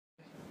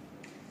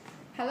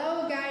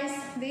Hello guys,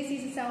 this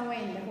is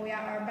Sunwind. We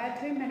are a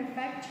battery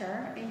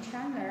manufacturer in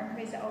China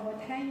with over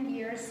 10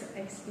 years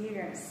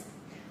experience.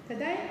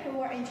 Today we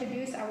will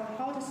introduce our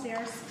hot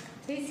sales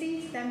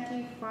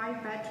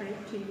TC75 battery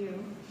to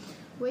you,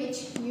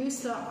 which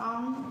uses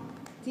on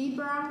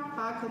Zebra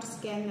barcode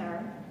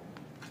scanner.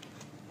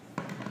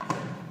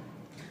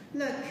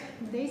 Look,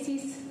 this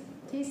is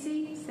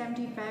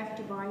TC75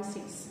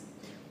 devices,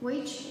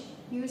 which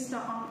used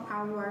on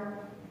our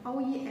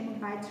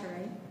OEM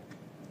battery.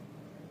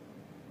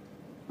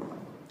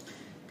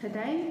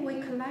 Today,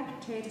 we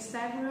collected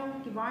several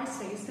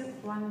devices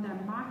from the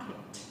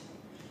market: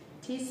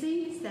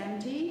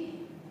 TC70,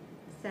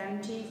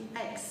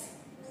 70X,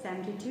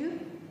 72,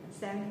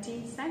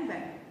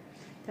 77.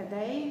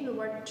 Today, we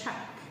will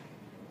check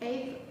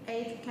if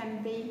it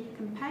can be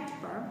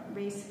compatible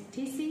with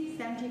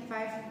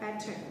TC75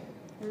 battery.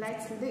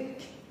 Let's look.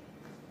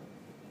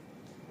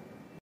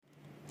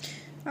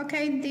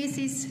 Okay, this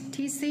is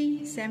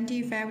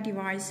TC75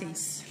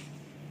 devices.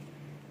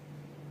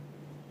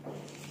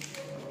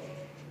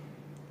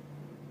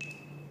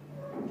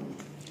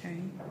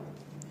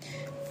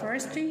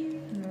 Firstly,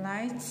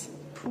 let's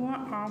pull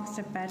off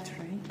the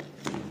battery.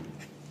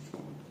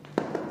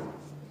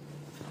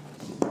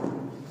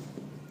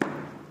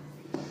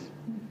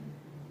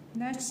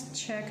 Let's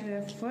check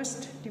the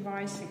first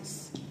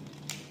devices.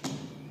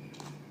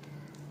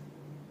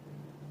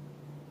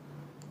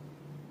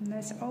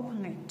 Let's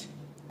open it.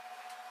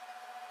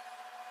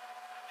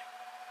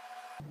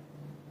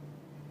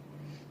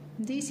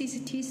 This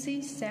is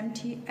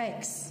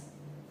TC70X.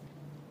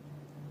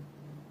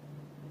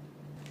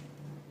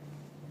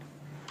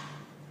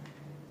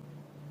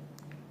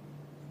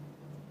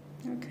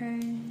 Okay,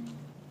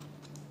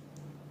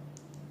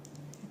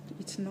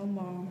 it's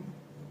normal.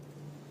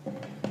 Oh.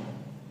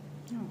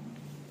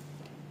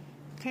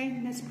 Okay,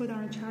 let's put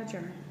on a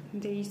charger.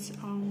 This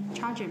on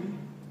charging.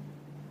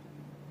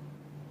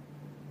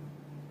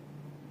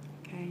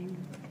 Okay,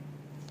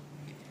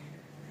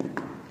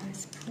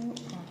 let's pull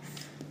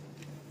off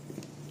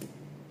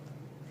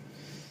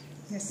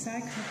the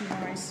cycle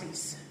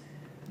devices.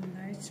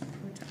 Let's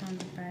put on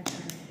the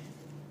battery.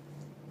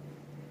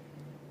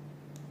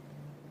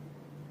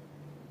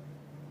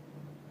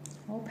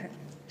 Open.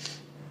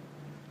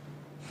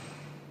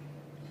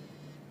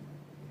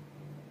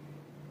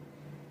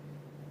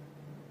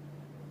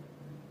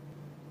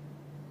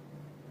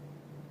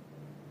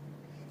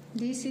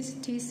 This is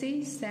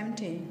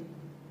TC70.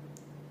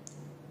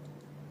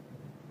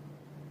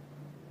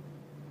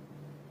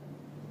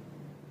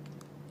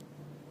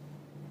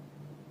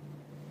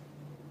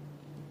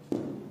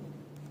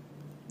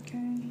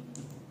 Okay.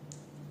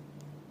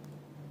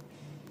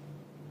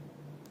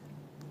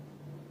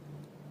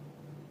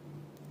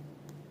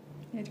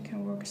 It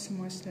can work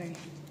smoothly.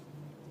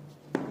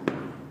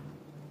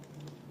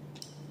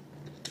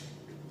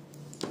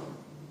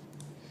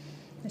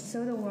 The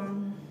third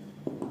one.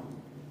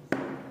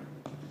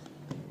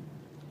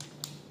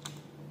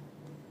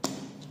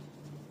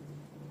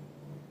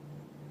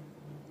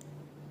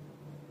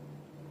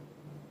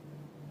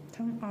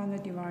 Turn on the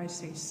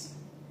devices.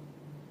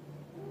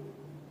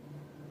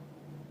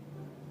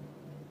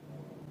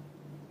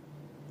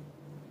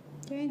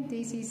 Okay,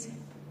 this is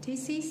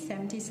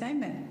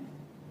TC77.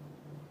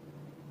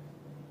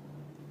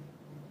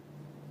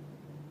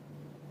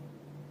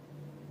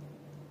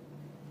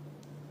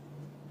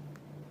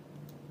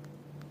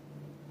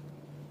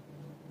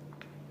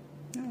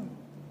 Oh.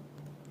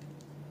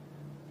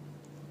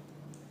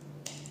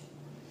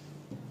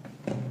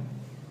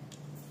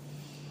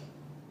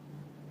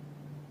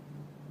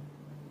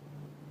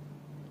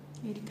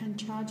 It can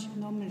charge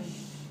normally.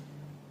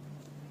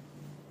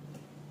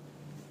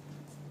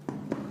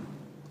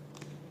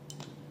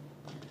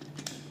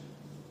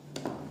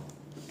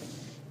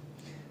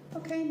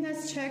 Okay,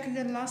 let's check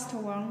the last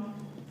one.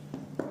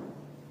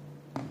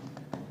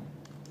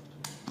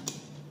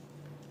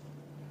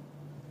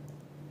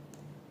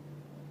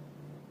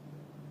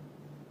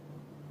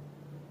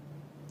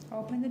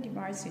 Open the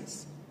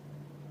devices.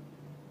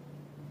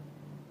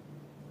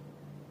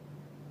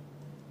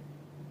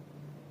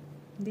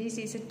 This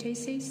is a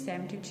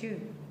TC72.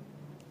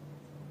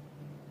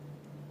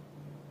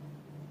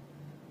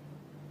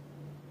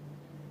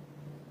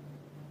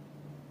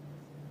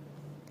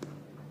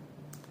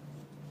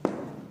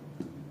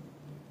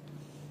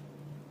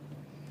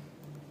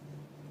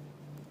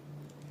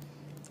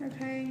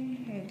 Okay,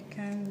 it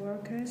can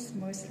work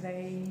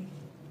smoothly.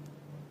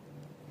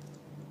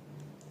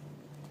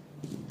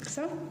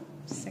 So,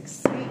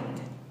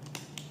 succeed.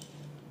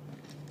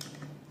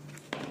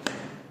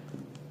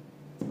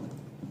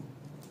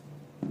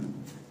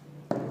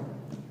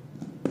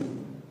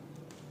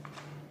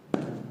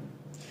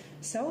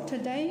 So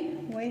today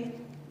we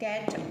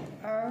get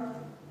a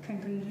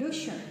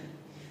conclusion.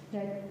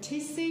 The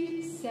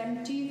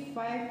TC75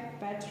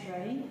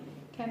 battery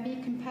can be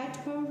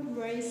compatible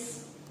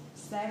with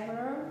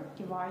several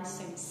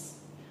devices.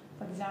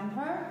 For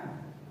example,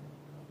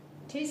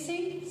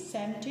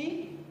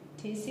 TC70,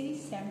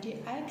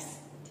 TC70X,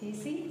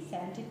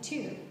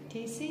 TC72,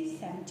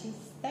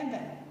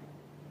 TC77.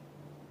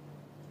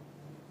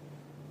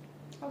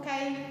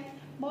 Okay,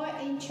 more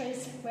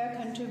interest,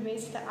 welcome to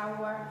visit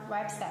our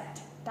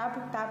website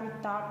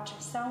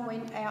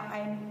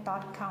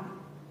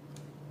www.sunwindlm.com.